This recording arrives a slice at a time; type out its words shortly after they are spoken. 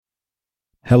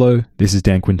Hello, this is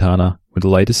Dan Quintana with the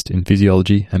latest in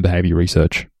physiology and behavior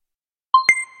research.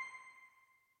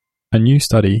 A new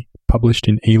study published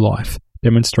in eLife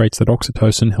demonstrates that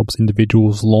oxytocin helps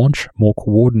individuals launch more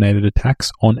coordinated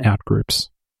attacks on outgroups.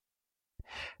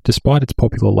 Despite its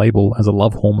popular label as a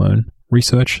love hormone,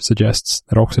 research suggests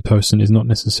that oxytocin is not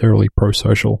necessarily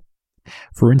pro-social.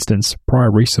 For instance,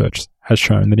 prior research has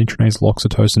shown that intranasal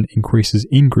oxytocin increases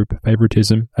in-group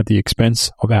favoritism at the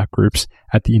expense of outgroups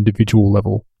at the individual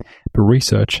level, but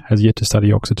research has yet to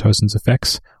study oxytocin's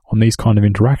effects on these kind of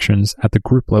interactions at the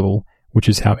group level, which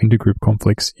is how intergroup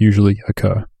conflicts usually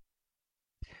occur.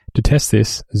 To test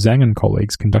this, Zhang and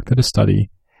colleagues conducted a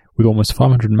study with almost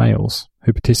 500 males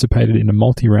who participated in a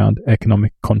multi-round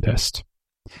economic contest.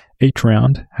 Each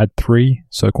round had 3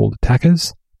 so-called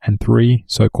attackers and 3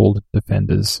 so-called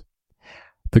defenders.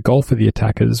 The goal for the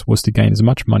attackers was to gain as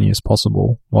much money as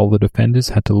possible, while the defenders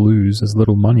had to lose as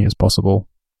little money as possible.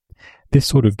 This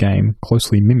sort of game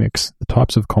closely mimics the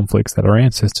types of conflicts that our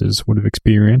ancestors would have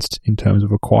experienced in terms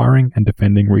of acquiring and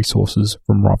defending resources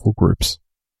from rival groups.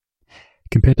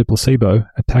 Compared to placebo,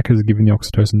 attackers given the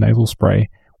oxytocin nasal spray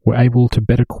were able to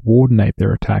better coordinate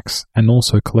their attacks and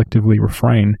also collectively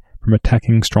refrain from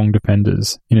attacking strong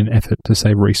defenders in an effort to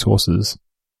save resources.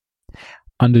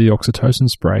 Under the oxytocin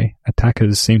spray,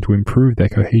 attackers seem to improve their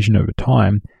cohesion over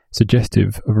time,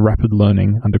 suggestive of rapid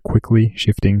learning under quickly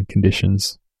shifting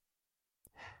conditions.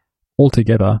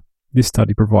 Altogether, this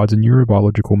study provides a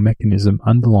neurobiological mechanism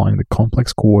underlying the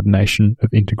complex coordination of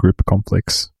intergroup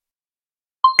conflicts.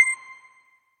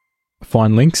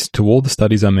 Find links to all the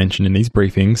studies I mentioned in these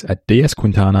briefings at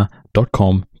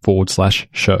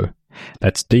dsquintana.com/show.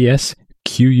 That's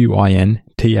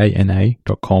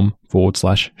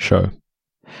dsquintana.com/show.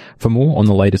 For more on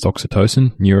the latest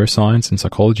oxytocin, neuroscience, and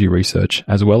psychology research,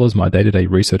 as well as my day-to-day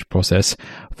research process,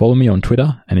 follow me on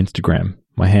Twitter and Instagram.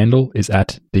 My handle is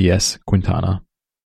 @dsquintana.